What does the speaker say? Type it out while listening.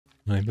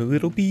I'm a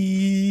little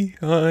bee,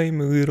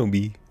 I'm a little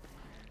bee.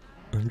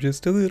 I'm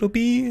just a little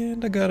bee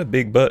and I got a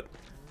big butt.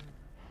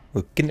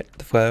 Looking at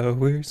the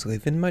flowers,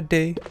 living my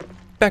day.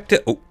 Back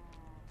to,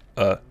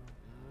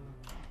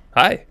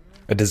 hi.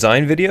 A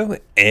design video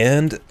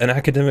and an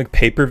academic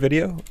paper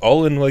video,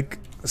 all in like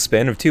a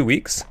span of 2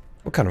 weeks?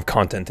 What kind of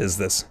content is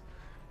this?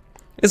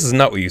 This is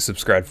not what you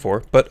subscribed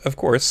for, but of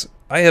course,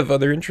 I have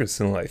other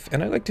interests in life,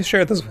 and I like to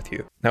share those with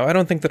you. Now, I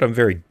don't think that I'm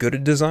very good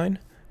at design,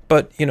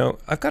 but, you know,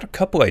 I've got a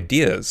couple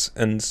ideas,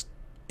 and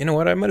you know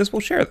what, I might as well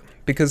share them,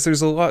 because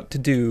there's a lot to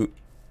do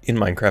in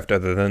Minecraft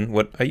other than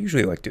what I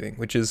usually like doing,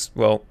 which is,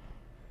 well,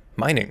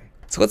 mining.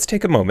 So let's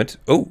take a moment,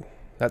 oh,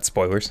 that's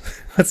spoilers,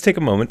 let's take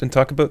a moment and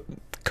talk about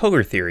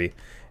color theory,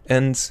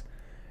 and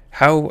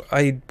how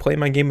I play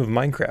my game of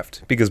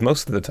Minecraft, because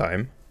most of the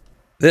time,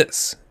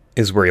 this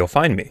is where you'll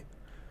find me.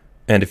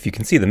 And if you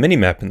can see the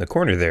minimap in the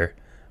corner there,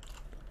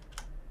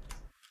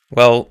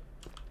 well,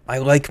 I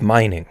like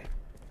mining.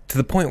 To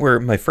the point where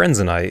my friends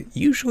and I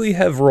usually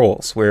have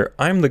roles where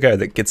I'm the guy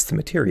that gets the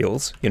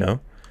materials, you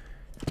know,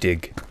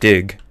 dig,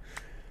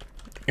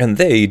 and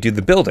they do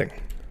the building.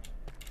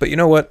 But you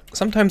know what?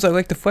 Sometimes I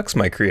like to flex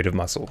my creative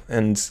muscle,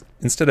 and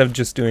instead of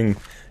just doing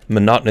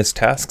monotonous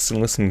tasks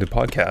and listening to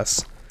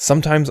podcasts,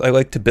 sometimes I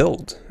like to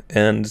build,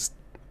 and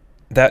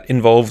that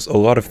involves a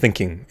lot of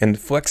thinking and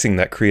flexing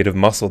that creative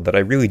muscle that I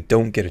really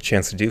don't get a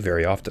chance to do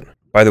very often.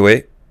 By the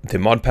way, the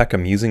mod pack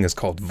I'm using is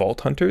called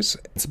Vault Hunters.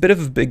 It's a bit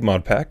of a big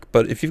mod pack,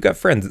 but if you've got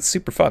friends, it's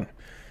super fun.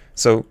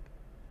 So,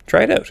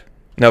 try it out.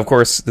 Now, of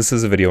course, this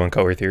is a video on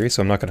color theory,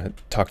 so I'm not going to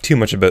talk too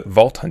much about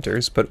Vault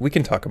Hunters, but we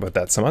can talk about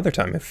that some other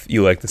time if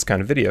you like this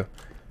kind of video.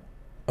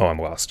 Oh, I'm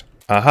lost.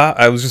 Aha,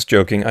 I was just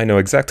joking. I know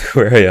exactly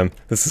where I am.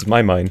 This is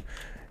my mine.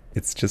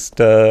 It's just,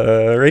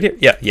 right here.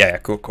 Yeah,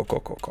 cool.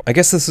 I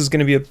guess this is going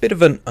to be a bit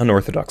of an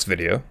unorthodox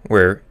video,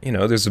 where, you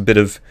know, there's a bit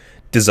of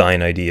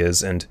design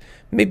ideas, and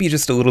maybe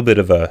just a little bit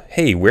of a,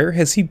 hey, where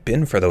has he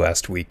been for the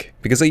last week?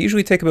 Because I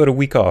usually take about a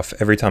week off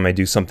every time I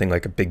do something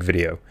like a big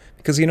video,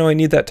 because, you know, I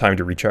need that time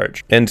to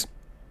recharge. And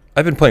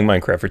I've been playing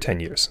Minecraft for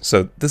 10 years,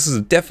 so this is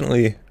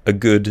definitely a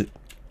good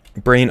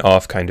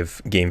brain-off kind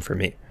of game for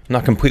me.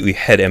 Not completely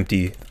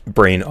head-empty,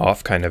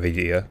 brain-off kind of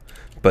idea,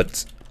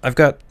 but I've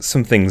got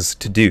some things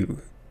to do,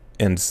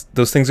 and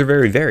those things are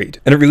very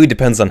varied. And it really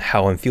depends on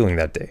how I'm feeling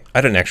that day.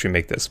 I didn't actually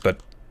make this, but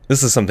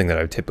this is something that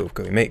I would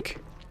typically make.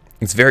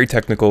 It's very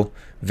technical,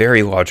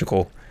 very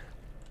logical,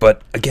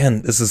 but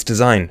again, this is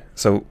design,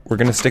 so we're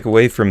going to stick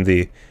away from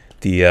the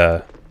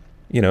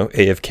you know,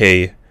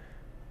 AFK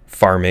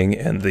farming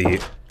and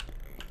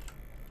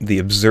the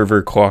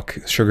observer clock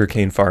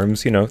sugarcane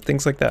farms, you know,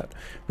 things like that.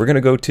 We're going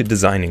to go to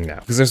designing now,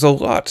 because there's a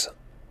lot,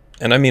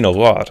 and I mean a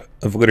lot,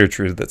 of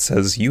literature that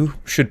says you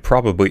should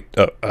probably,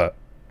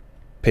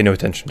 pay no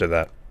attention to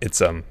that.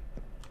 It's a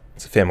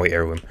family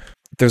heirloom.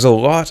 There's a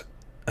lot,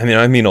 I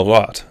mean a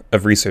lot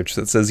of research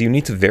that says you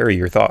need to vary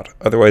your thought.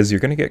 Otherwise, you're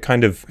going to get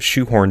kind of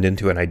shoehorned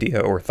into an idea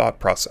or thought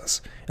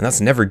process. And that's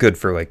never good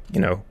for, like,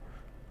 you know,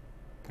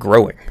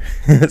 growing.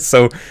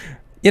 So,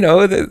 you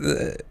know,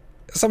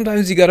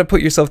 sometimes you got to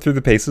put yourself through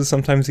the paces.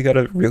 Sometimes you got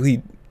to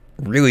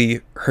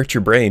really hurt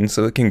your brain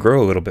so it can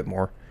grow a little bit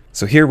more.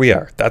 So here we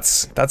are.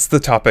 That's the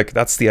topic.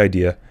 That's the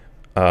idea.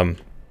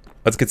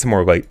 Let's get some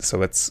more light. So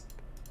let's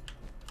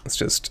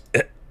just,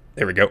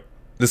 there we go.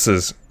 This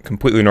is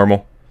completely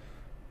normal.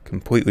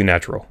 Completely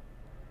natural.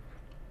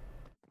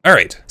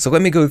 Alright, so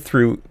let me go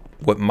through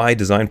what my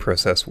design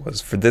process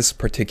was for this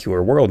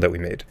particular world that we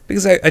made,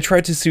 because I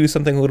tried to do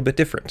something a little bit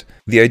different.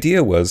 The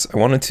idea was I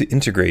wanted to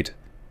integrate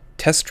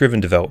test-driven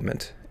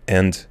development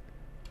and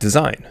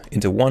design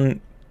into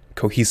one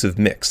cohesive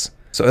mix.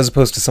 So as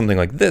opposed to something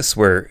like this,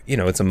 where, you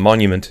know, it's a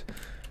monument,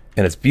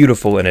 and it's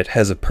beautiful, and it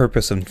has a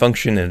purpose and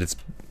function, and it's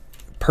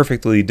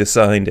perfectly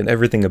designed, and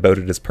everything about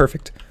it is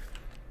perfect,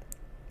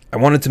 I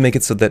wanted to make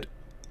it so that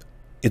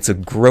it's a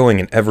growing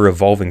and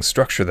ever-evolving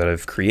structure that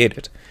I've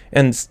created,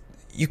 and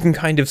you can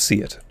kind of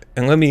see it.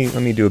 And let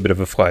me do a bit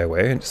of a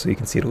flyaway so you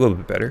can see it a little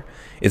bit better.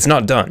 It's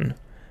not done,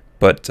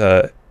 but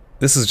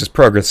this is just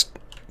progress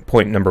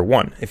point number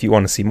 1. If you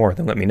want to see more,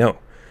 then let me know.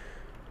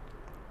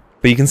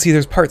 But you can see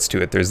there's parts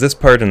to it. There's this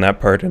part and that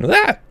part, and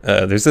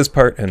there's this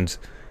part, and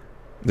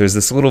there's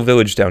this little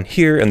village down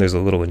here, and there's a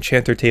little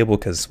enchanter table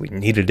because we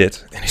needed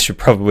it, and it should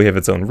probably have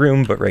its own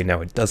room, but right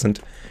now it doesn't.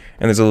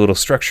 And there's a little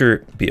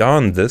structure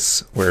beyond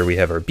this where we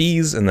have our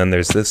bees, and then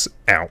there's this,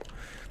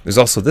 There's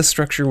also this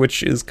structure,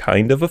 which is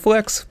kind of a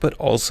flex, but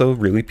also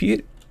really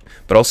pretty.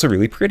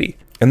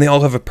 And they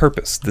all have a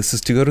purpose. This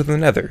is to go to the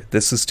nether.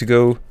 This is to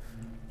go,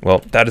 well,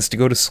 that is to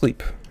go to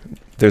sleep.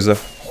 There's a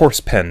horse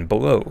pen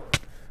below.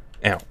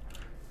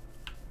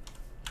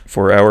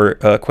 For our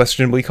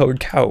questionably colored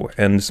cow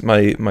and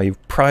my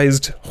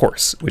prized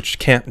horse, which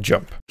can't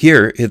jump.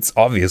 Here, it's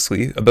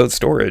obviously about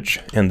storage,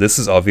 and this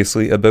is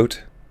obviously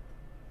about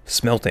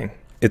smelting.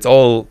 It's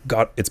all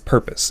got its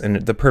purpose,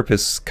 and the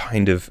purpose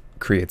kind of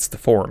creates the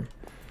form.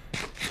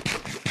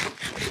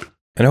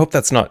 And I hope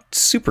that's not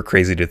super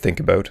crazy to think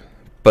about,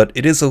 but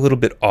it is a little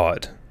bit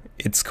odd.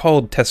 It's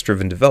called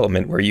test-driven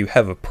development, where you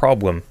have a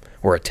problem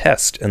or a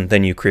test, and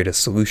then you create a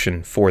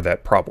solution for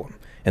that problem,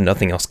 and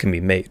nothing else can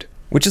be made.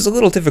 Which is a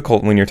little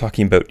difficult when you're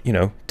talking about,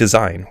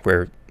 design,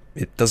 where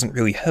it doesn't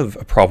really have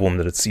a problem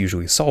that it's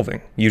usually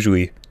solving.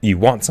 Usually you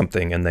want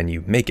something and then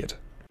you make it.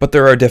 But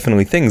there are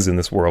definitely things in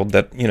this world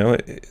that,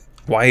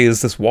 why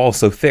is this wall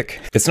so thick?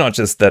 It's not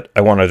just that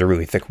I wanted a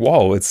really thick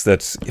wall, it's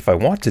that if I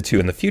wanted to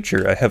in the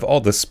future, I have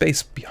all this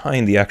space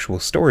behind the actual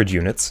storage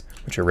units,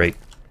 which are right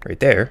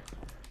there.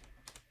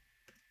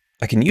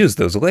 I can use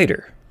those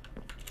later.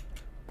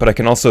 But I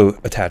can also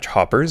attach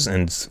hoppers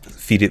and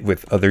feed it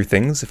with other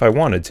things if I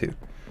wanted to.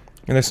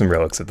 And there's some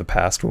relics of the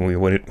past when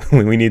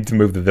we need to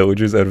move the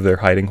villagers out of their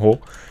hiding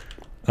hole.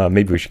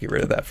 Maybe we should get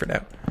rid of that for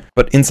now.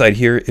 But inside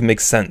here, it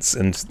makes sense,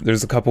 and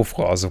there's a couple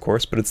flaws, of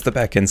course, but it's the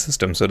back-end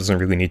system, so it doesn't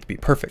really need to be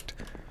perfect.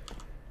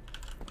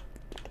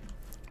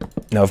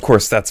 Now, of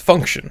course, that's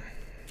function.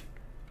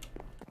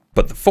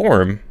 But the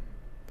form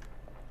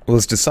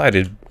was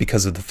decided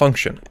because of the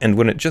function, and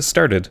when it just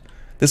started,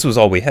 this was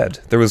all we had.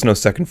 There was no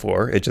second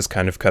floor, it just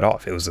kind of cut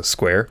off. It was a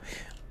square,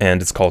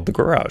 and it's called the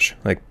garage.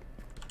 Like,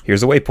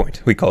 here's a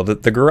waypoint. We called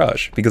it the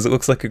garage, because it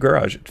looks like a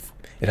garage.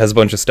 It has a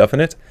bunch of stuff in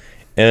it,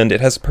 and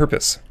it has a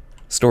purpose.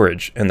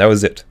 Storage, and that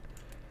was it.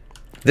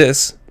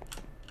 This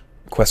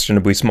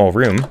questionably small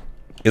room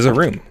is a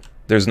room.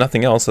 There's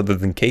nothing else other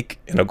than cake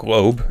and a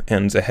globe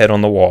and a head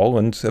on the wall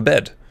and a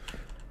bed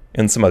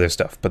and some other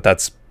stuff, but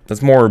that's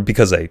more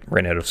because I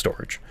ran out of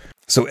storage.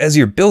 So as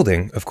you're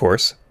building, of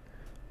course,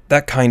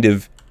 that kind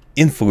of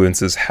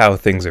influences how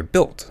things are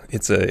built.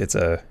 It's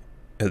a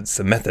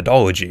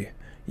methodology.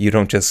 You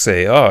don't just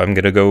say, oh, I'm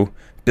gonna go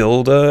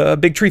build a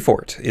big tree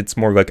fort. It's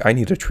more like, I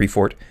need a tree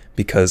fort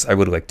because I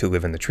would like to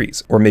live in the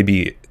trees. Or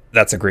maybe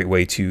that's a great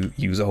way to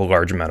use a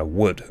large amount of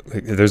wood.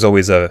 There's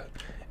always a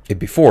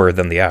before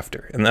than the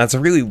after. And that's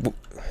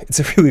it's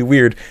a really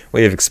weird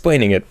way of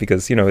explaining it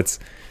because,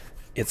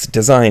 it's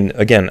design.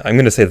 Again, I'm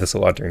going to say this a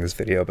lot during this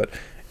video, but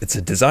it's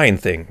a design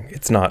thing.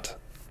 It's not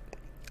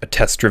a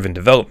test-driven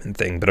development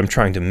thing, but I'm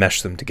trying to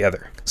mesh them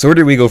together. So where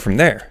did we go from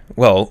there?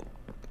 Well,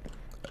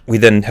 we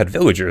then had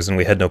villagers and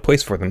we had no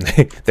place for them.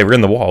 They were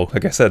in the wall.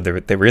 Like I said,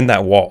 they were in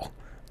that wall.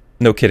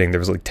 No kidding, there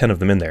was like 10 of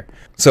them in there.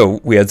 So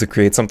we had to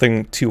create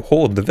something to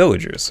hold the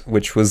villagers,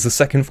 which was the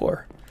second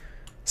floor.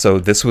 So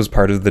this was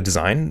part of the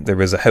design. There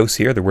was a house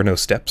here, there were no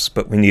steps,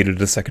 but we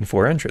needed a second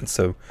floor entrance.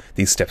 So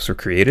these steps were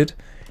created,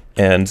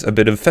 and a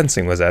bit of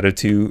fencing was added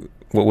to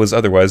what was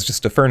otherwise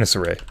just a furnace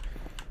array.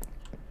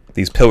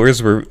 These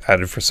pillars were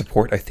added for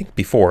support, I think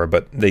before,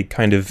 but they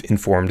kind of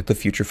informed the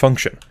future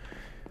function.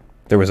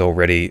 There was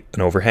already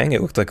an overhang.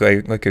 It looked like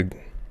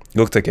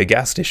a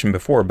gas station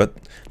before, but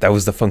that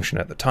was the function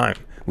at the time.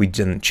 We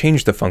didn't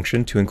change the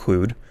function to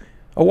include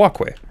a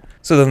walkway.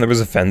 So then there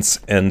was a fence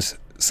and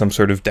some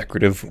sort of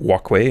decorative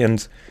walkway,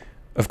 and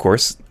of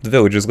course the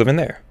villagers live in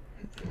there.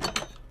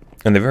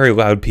 And they're very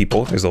loud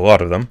people, there's a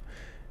lot of them,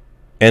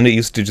 and it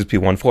used to just be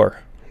one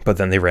floor, but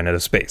then they ran out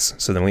of space.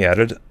 So then we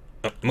added,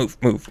 move.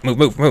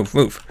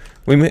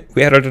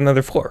 We added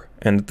another floor,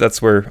 and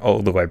that's where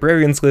all the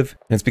librarians live,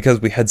 and it's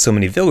because we had so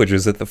many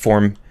villagers that the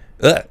form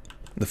had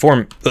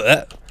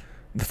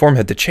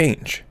to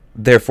change.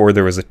 Therefore,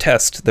 there was a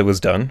test that was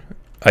done,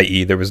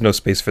 i.e. there was no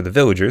space for the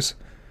villagers.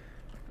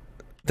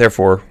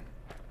 Therefore,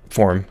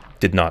 form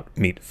did not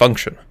meet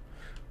function.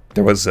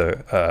 There was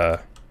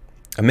a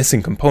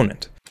missing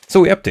component. So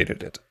we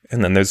updated it,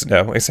 and then there's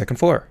now a second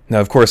floor. Now,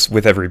 of course,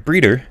 with every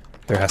breeder,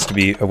 there has to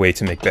be a way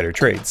to make better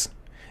trades.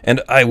 And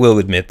I will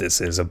admit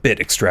this is a bit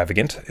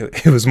extravagant.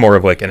 It was more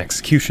of like an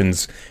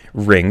executions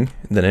ring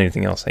than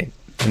anything else. Hey,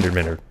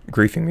 Endermen are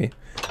griefing me.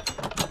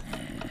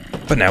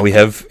 But now we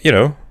have,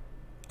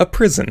 a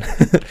prison.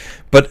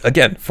 But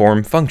again,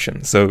 form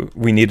function. So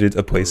we needed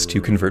a place to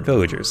convert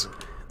villagers.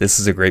 This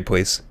is a great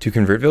place to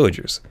convert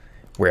villagers.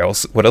 Where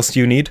else? What else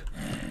do you need?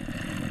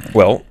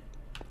 Well,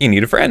 you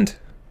need a friend.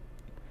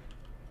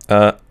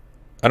 I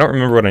don't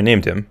remember what I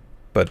named him,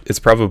 but it's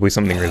probably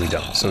something really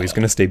dumb. So he's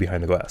going to stay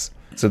behind the glass.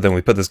 So then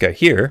we put this guy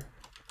here,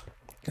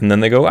 and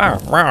then they go, wow,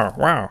 wow,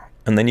 wow.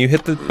 And then you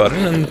hit the button,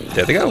 and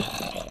there they go.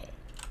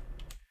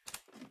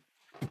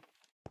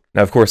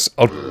 Now, of course,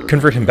 I'll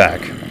convert him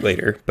back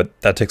later, but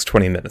that takes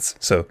 20 minutes.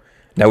 So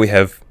now we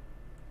have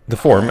the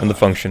form and the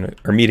function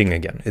are meeting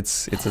again.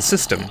 It's a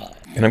system.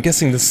 And I'm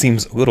guessing this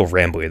seems a little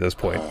rambly at this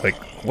point. Like,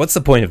 what's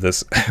the point of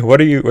this? What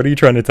are you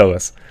trying to tell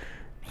us?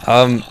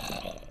 I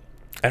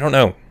don't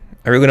know.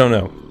 I really don't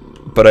know.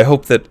 But I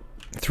hope that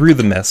through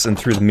the mess and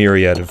through the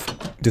myriad of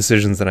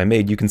decisions that I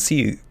made, you can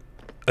see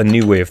a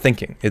new way of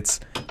thinking. It's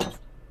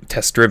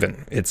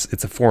test-driven. It's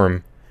a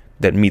form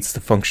that meets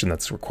the function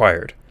that's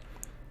required.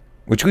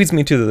 Which leads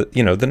me to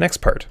the next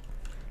part.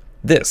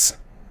 This.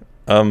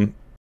 The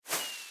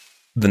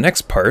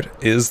next part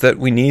is that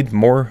we need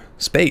more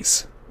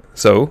space.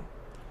 So,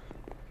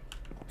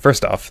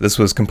 first off, this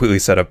was completely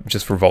set up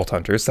just for Vault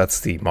Hunters. That's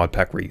the mod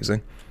pack we're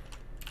using.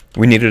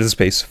 We needed a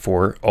space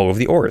for all of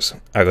the ores.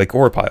 I like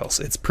ore piles.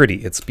 It's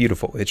pretty. It's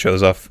beautiful. It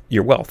shows off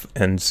your wealth.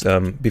 And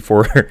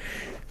before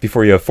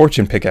you have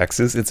fortune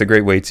pickaxes, it's a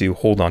great way to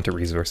hold on to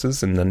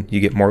resources, and then you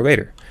get more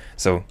later.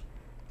 So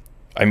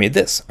I made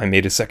this. I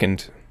made a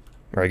second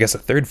or I guess a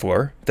third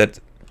floor, that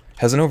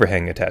has an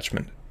overhang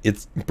attachment.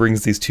 It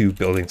brings these two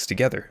buildings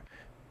together.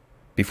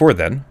 Before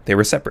then, they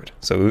were separate,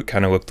 so it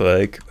kind of looked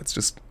like, let's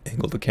just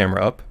angle the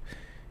camera up,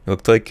 it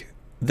looked like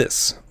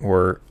this,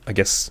 or I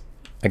guess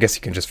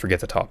you can just forget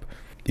the top.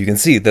 You can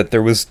see that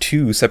there was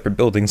two separate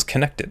buildings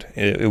connected.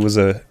 It was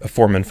a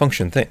form and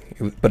function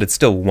thing, but it's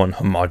still one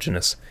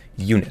homogeneous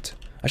unit.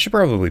 I should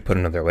probably put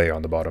another layer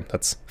on the bottom.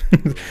 That's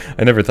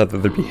I never thought that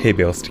there'd be hay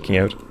bale sticking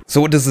out.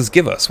 So what does this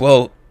give us?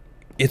 Well,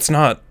 it's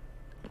not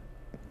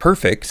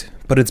perfect,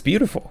 but it's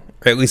beautiful.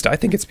 Or at least I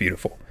think it's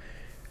beautiful.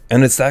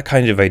 And it's that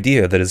kind of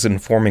idea that is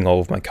informing all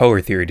of my color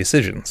theory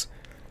decisions.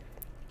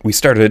 We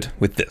started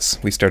with this.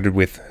 We started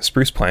with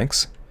spruce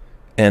planks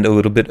and a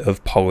little bit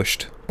of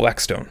polished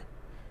blackstone.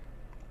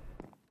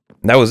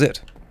 That was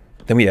it.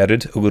 Then we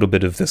added a little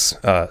bit of this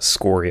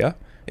scoria.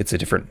 It's a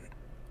different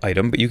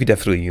item, but you could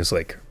definitely use,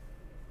 like,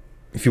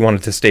 if you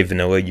wanted to stay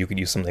vanilla, you could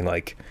use something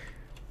like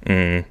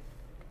nether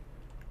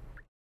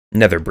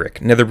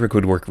brick. Nether brick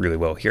would work really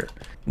well here.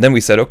 Then we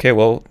said, okay,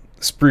 well,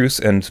 spruce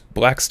and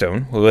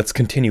blackstone, well, let's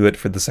continue it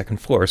for the second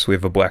floor. So we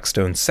have a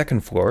blackstone second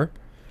floor,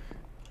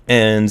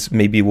 and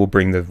maybe we'll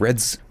bring the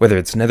reds, whether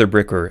it's nether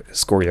brick or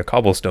scoria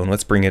cobblestone,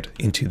 let's bring it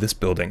into this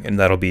building, and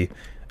that'll be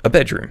a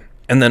bedroom.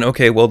 And then,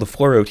 okay, well, the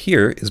floor out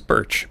here is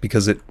birch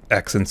because it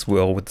accents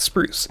well with the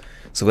spruce.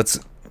 So let's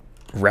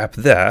wrap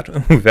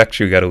that. We've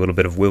actually got a little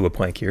bit of willow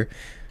plank here,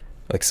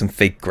 like some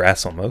fake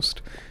grass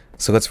almost.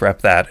 So let's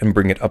wrap that and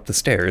bring it up the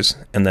stairs,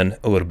 and then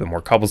a little bit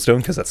more cobblestone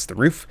because that's the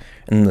roof.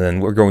 And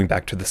then we're going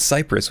back to the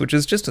cypress, which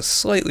is just a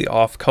slightly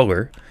off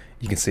color.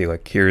 You can see,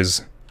 like,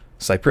 here's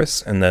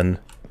cypress and then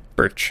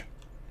birch.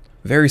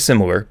 Very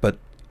similar, but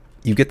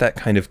you get that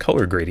kind of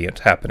color gradient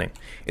happening.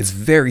 It's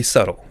very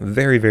subtle,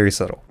 very, very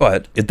subtle.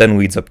 But it then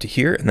leads up to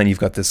here, and then you've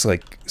got this,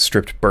 like,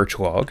 stripped birch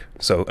log.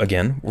 So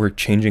again, we're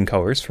changing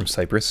colors from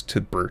cypress to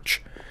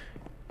birch.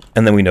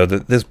 And then we know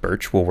that this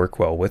birch will work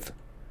well with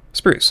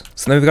spruce.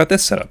 So now we've got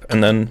this set up.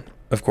 And then,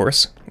 of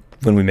course,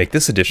 when we make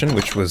this addition,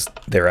 which was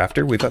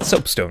thereafter, we've got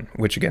soapstone,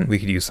 which again, we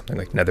could use something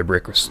like nether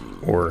brick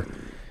or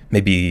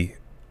maybe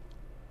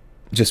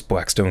just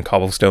blackstone,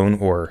 cobblestone,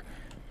 or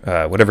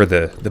whatever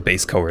the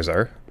base colors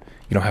are.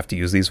 You don't have to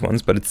use these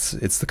ones, but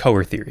it's the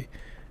color theory.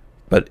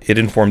 But it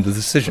informed the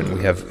decision.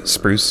 We have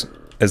spruce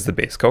as the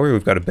base color,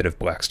 we've got a bit of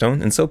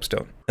blackstone and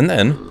soapstone. And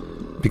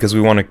then, because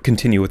we want to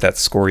continue with that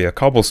scoria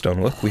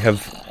cobblestone look, we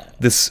have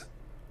this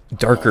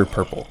darker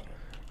purple,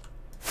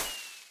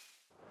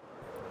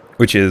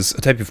 which is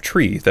a type of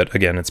tree that,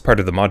 again, it's part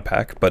of the mod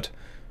pack, but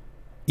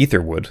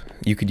ether wood,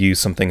 you could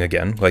use something,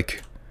 again,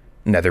 like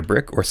nether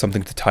brick or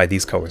something to tie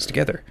these colors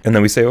together. And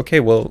then we say, okay,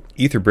 well,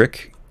 ether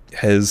brick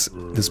has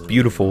this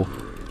beautiful,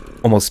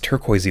 almost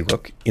turquoisey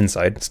look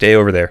inside. Stay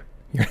over there.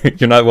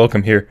 You're not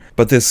welcome here.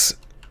 But this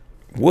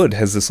wood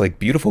has this, like,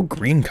 beautiful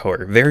green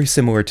color, very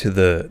similar to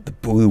the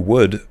blue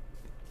wood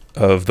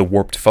of the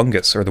warped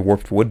fungus or the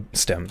warped wood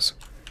stems.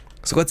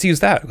 So let's use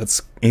that.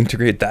 Let's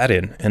integrate that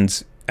in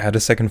and add a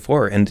second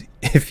floor. And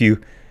if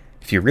you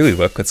really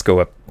look, let's go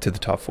up to the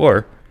top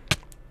floor.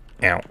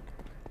 Ow.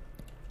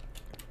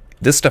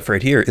 This stuff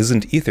right here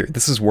isn't ether.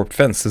 This is warped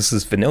fence. This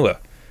is vanilla.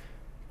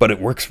 But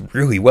it works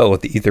really well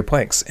with the ether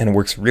planks, and it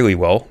works really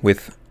well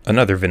with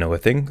another vanilla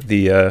thing,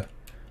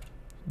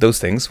 those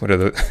things, what are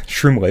the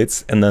shroom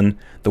lights, and then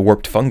the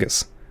warped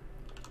fungus.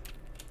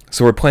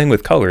 So we're playing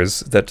with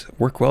colors that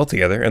work well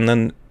together, and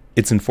then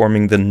it's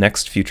informing the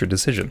next future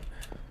decision.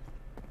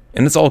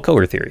 And it's all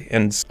color theory,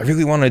 and I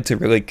really wanted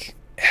to like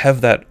have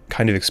that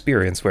kind of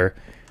experience where,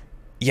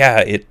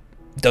 yeah, it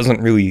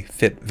doesn't really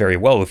fit very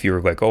well if you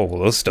were like, oh,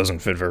 well, this doesn't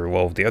fit very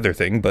well with the other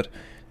thing, but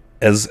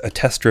as a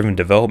test-driven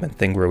development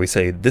thing where we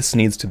say this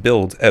needs to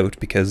build out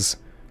because,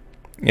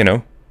 you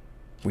know,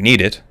 we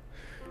need it,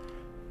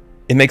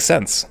 it makes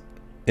sense.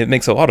 It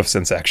makes a lot of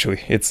sense,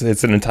 actually. It's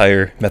an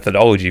entire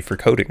methodology for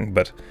coding,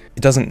 but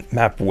it doesn't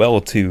map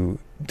well to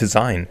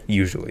design,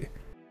 usually.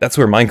 That's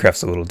where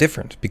Minecraft's a little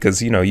different,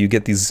 because, you know, you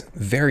get these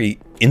very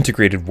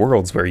integrated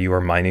worlds where you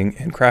are mining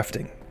and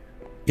crafting.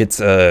 It's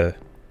I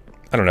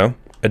don't know,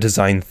 a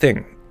design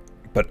thing.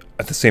 But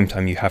at the same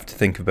time, you have to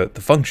think about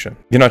the function.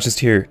 You're not just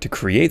here to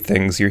create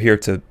things, you're here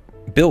to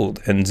build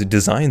and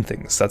design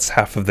things. That's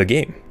half of the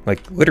game,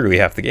 like literally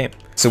half the game.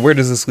 So where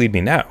does this lead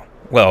me now?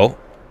 Well,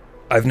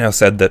 I've now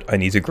said that I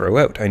need to grow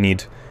out. I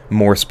need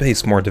more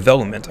space, more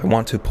development. I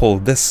want to pull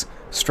this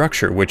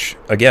structure, which,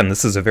 again,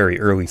 this is a very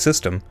early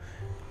system,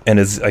 and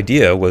his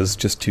idea was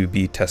just to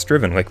be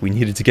test-driven. Like, we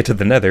needed to get to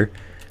the nether,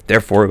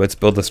 therefore let's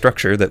build a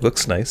structure that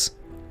looks nice,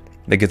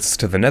 that gets us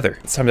to the nether.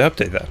 It's time to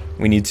update that.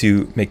 We need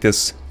to make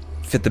this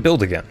fit the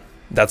build again.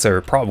 That's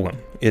our problem.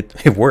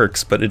 It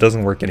works, but it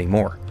doesn't work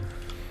anymore.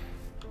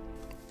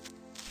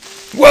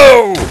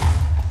 Whoa!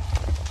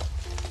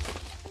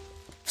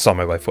 Saw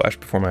my life flash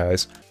before my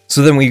eyes.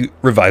 So then we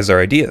revise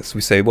our ideas.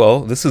 We say,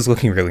 well, this is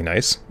looking really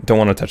nice. Don't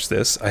want to touch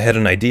this. I had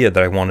an idea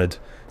that I wanted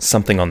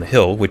something on the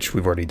hill, which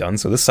we've already done,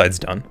 so this side's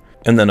done.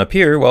 And then up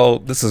here, well,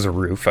 this is a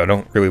roof. I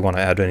don't really want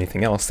to add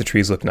anything else. The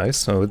trees look nice,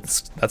 so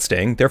that's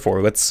staying.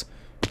 Therefore, let's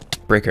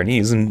break our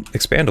knees and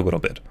expand a little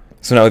bit.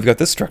 So now we've got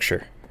this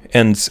structure.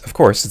 And of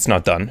course, it's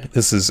not done.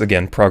 This is,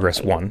 again,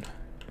 progress 1.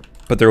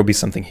 But there will be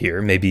something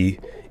here. Maybe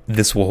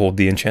this will hold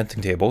the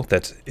enchanting table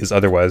that is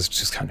otherwise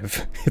just kind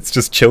of, it's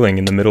just chilling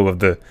in the middle of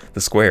the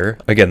square.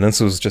 Again, this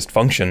was just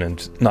function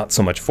and not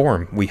so much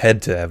form. We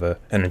had to have an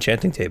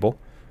enchanting table.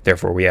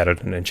 Therefore, we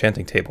added an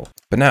enchanting table.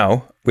 But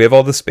now, we have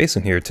all this space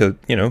in here to,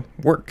 you know,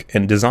 work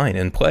and design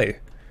and play.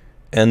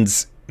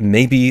 And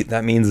maybe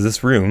that means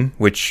this room,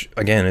 which,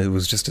 again, it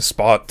was just a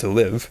spot to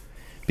live,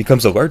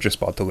 becomes a larger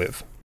spot to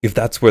live. If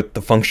that's what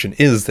the function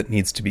is that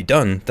needs to be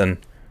done, then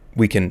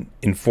we can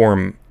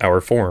inform our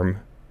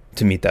form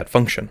to meet that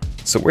function.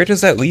 So where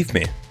does that leave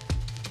me?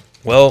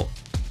 Well,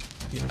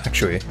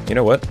 actually, you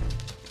know what?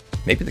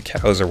 Maybe the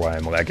cows are why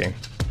I'm lagging.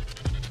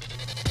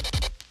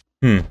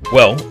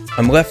 Well,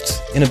 I'm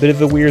left in a bit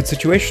of a weird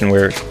situation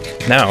where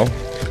now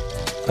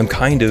I'm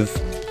kind of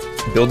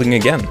building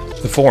again.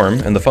 The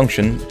form and the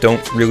function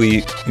don't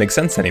really make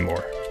sense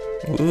anymore.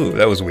 Ooh,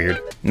 that was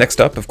weird.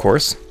 Next up, of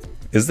course,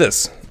 is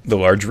this, the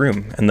large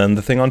room, and then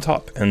the thing on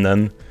top. And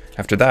then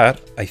after that,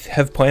 I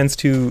have plans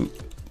to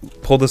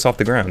pull this off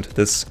the ground.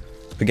 This,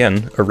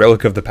 again, a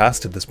relic of the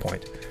past at this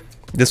point.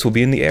 This will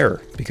be in the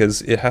air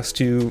because it has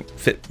to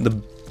fit the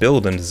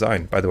build and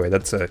design. By the way,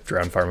 that's a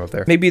drowned farm up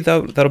there. Maybe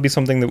that'll be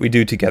something that we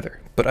do together,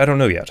 but I don't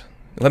know yet.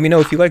 Let me know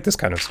if you like this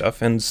kind of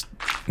stuff, and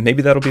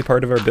maybe that'll be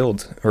part of our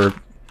build, or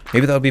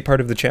maybe that'll be part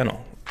of the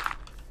channel.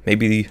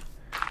 Maybe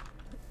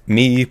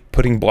me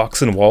putting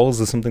blocks in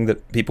walls is something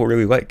that people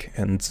really like,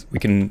 and we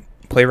can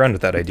play around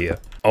with that idea.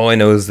 All I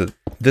know is that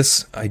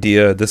this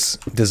idea, this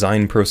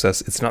design process,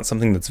 it's not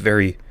something that's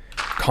very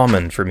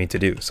common for me to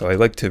do, so I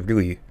like to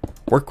really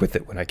work with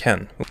it when I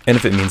can. And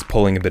if it means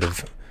pulling a bit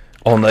of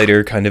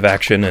all-nighter kind of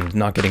action and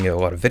not getting a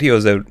lot of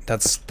videos out,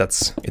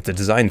 it's a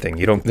design thing.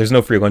 There's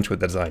no free lunch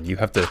with the design. You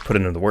have to put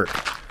in the work.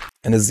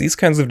 And it's these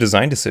kinds of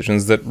design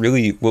decisions that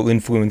really will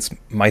influence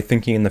my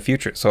thinking in the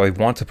future, so I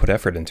want to put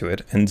effort into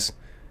it, and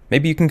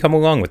maybe you can come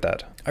along with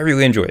that. I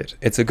really enjoy it.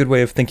 It's a good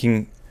way of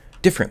thinking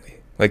differently.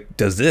 Like,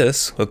 does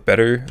this look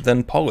better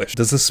than polished?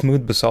 Does this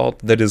smooth basalt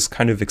that is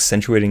kind of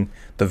accentuating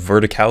the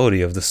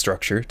verticality of the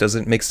structure, does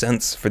it make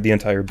sense for the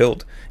entire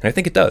build? And I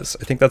think it does.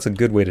 I think that's a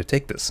good way to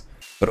take this.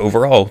 But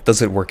overall,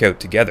 does it work out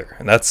together?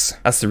 And that's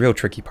the real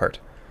tricky part.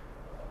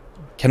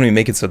 Can we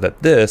make it so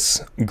that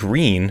this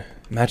green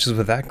matches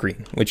with that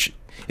green? Which,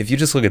 if you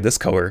just look at this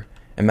color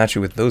and match it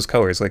with those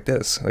colors like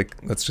this, like,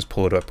 let's just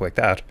pull it up like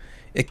that,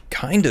 it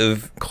kind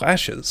of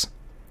clashes.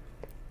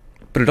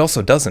 But it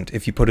also doesn't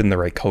if you put in the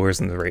right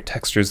colors and the right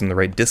textures and the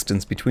right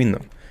distance between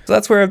them. So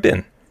that's where I've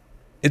been.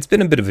 It's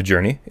been a bit of a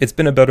journey. It's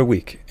been about a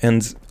week.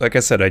 And like I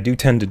said, I do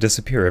tend to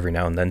disappear every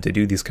now and then to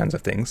do these kinds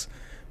of things.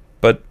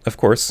 But, of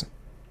course,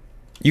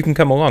 you can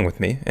come along with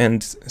me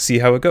and see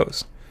how it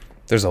goes.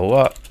 There's a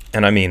lot,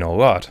 and I mean a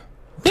lot,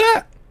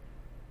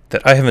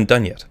 that I haven't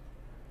done yet.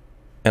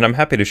 And I'm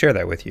happy to share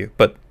that with you,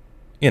 but,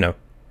 you know,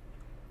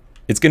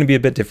 it's going to be a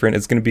bit different,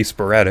 it's going to be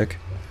sporadic,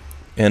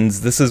 and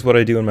this is what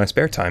I do in my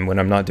spare time when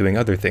I'm not doing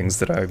other things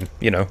that I'm,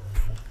 you know,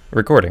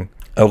 recording.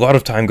 A lot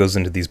of time goes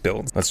into these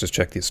builds. Let's just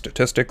check these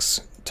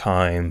statistics.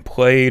 Time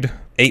played,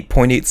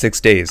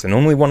 8.86 days, and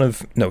only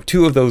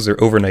two of those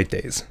are overnight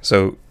days,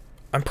 so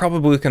I'm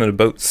probably looking at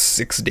about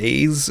 6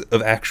 days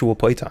of actual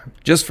playtime.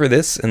 Just for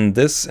this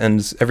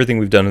and everything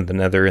we've done in the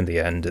Nether in the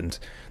end, and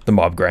the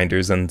mob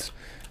grinders, and,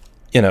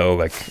 you know,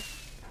 like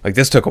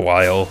this took a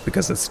while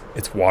because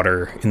it's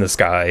water in the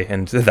sky,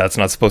 and that's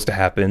not supposed to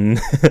happen.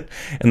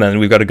 And then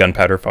we've got a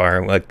gunpowder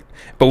farm, but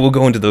we'll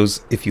go into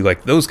those, if you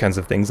like those kinds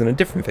of things, in a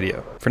different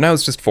video. For now,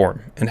 it's just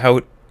form, and how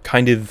it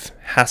kind of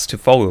has to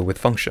follow with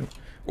function.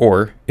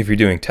 Or, if you're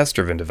doing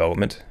test-driven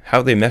development,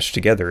 how they mesh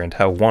together and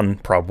how one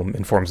problem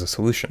informs a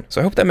solution. So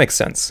I hope that makes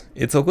sense.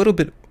 It's a little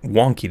bit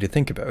wonky to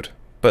think about,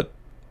 but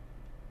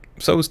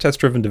so is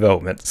test-driven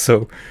development.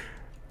 So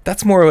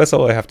that's more or less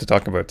all I have to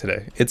talk about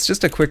today. It's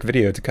just a quick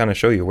video to kind of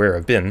show you where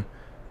I've been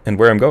and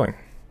where I'm going.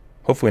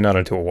 Hopefully not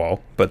into a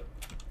wall, but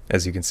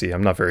as you can see,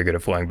 I'm not very good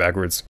at flying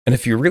backwards. And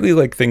if you really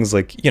like things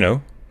like, you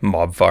know,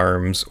 mob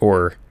farms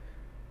or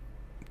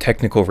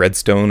technical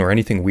redstone or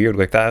anything weird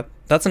like that,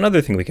 that's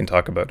another thing we can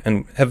talk about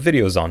and have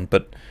videos on,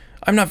 but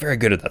I'm not very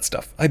good at that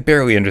stuff. I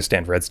barely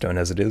understand redstone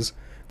as it is.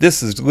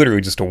 This is literally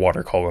just a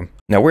water column.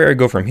 Now where I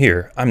go from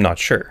here, I'm not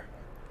sure.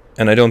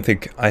 And I don't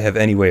think I have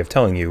any way of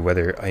telling you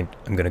whether I'm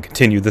going to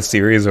continue this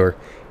series or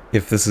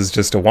if this is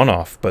just a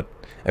one-off, but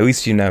at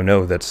least you now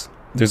know that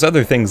there's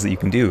other things that you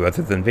can do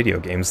other than video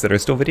games that are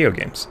still video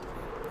games.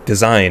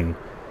 Design,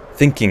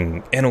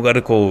 thinking,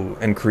 analytical,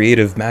 and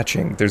creative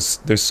matching.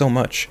 There's so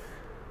much.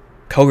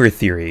 Color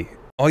theory.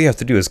 All you have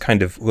to do is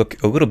kind of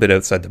look a little bit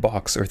outside the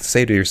box, or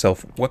say to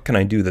yourself, what can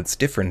I do that's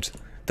different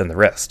than the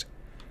rest?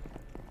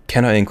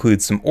 Can I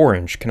include some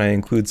orange? Can I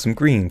include some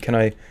green?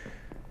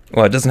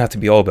 Well, it doesn't have to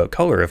be all about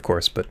color, of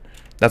course, but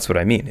that's what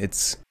I mean.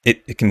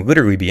 It can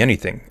literally be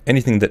anything.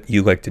 Anything that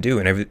you like to do,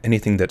 and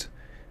anything that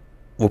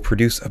will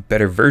produce a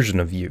better version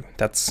of you.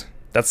 That's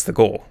the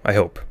goal, I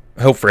hope.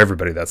 I hope for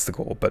everybody that's the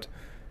goal, but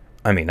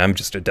I mean, I'm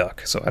just a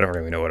duck, so I don't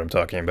really know what I'm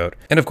talking about.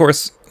 And of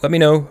course, let me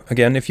know,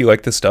 again, if you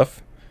like this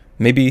stuff.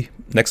 Maybe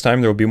next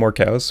time there will be more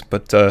cows,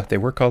 but they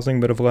were causing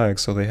a bit of lag,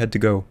 so they had to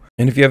go.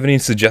 And if you have any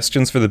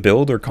suggestions for the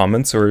build, or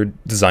comments, or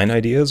design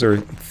ideas, or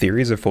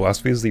theories or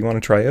philosophies that you want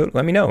to try out,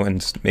 let me know,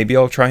 and maybe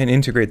I'll try and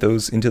integrate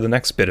those into the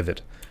next bit of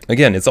it.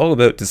 Again, it's all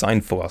about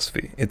design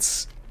philosophy.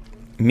 It's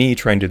me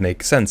trying to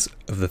make sense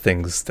of the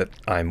things that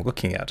I'm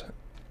looking at.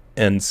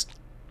 And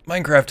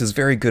Minecraft is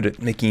very good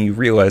at making you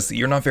realize that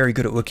you're not very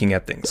good at looking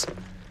at things.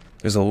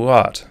 There's a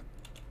lot,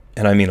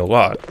 and I mean a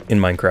lot, in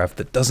Minecraft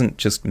that doesn't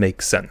just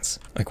make sense.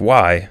 Like,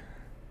 why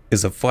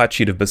is a flat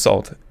sheet of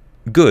basalt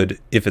good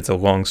if it's a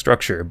long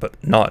structure, but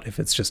not if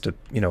it's just a,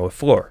 a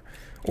floor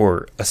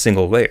or a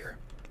single layer?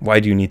 Why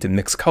do you need to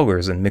mix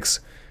colors and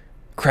mix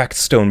cracked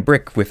stone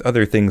brick with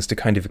other things to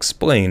kind of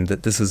explain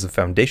that this is a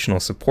foundational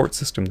support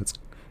system that's,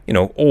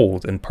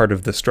 old and part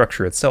of the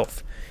structure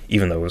itself,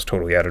 even though it was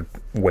totally added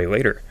way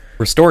later?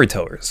 We're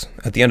storytellers.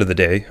 At the end of the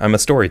day, I'm a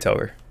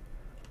storyteller.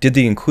 Did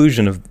the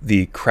inclusion of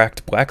the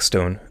cracked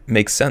blackstone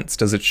make sense?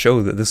 Does it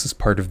show that this is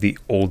part of the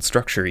old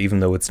structure, even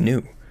though it's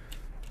new?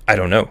 I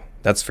don't know.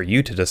 That's for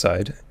you to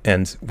decide.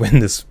 And when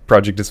this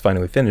project is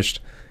finally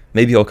finished,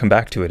 maybe I'll come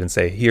back to it and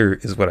say, here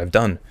is what I've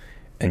done,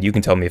 and you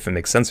can tell me if it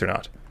makes sense or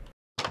not.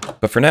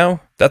 But for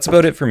now, that's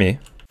about it for me.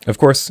 Of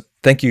course,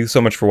 thank you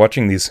so much for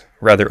watching these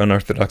rather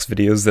unorthodox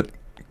videos that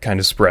kind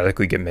of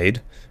sporadically get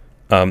made.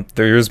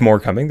 There is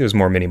more coming. There's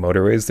more mini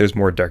motorways, there's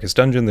more Darkest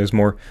Dungeon, there's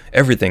more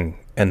everything,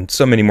 and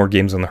so many more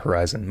games on the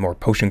horizon. More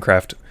Potion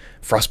Craft.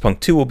 Frostpunk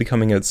 2 will be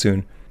coming out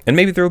soon, and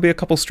maybe there will be a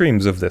couple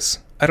streams of this.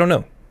 I don't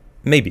know.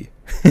 Maybe.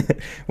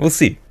 We'll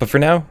see. But for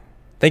now,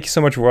 thank you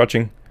so much for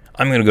watching.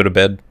 I'm gonna go to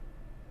bed.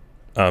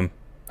 How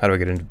do I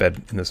get into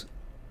bed in this?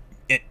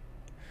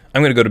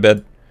 I'm gonna go to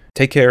bed.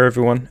 Take care,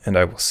 everyone, and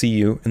I will see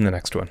you in the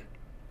next one.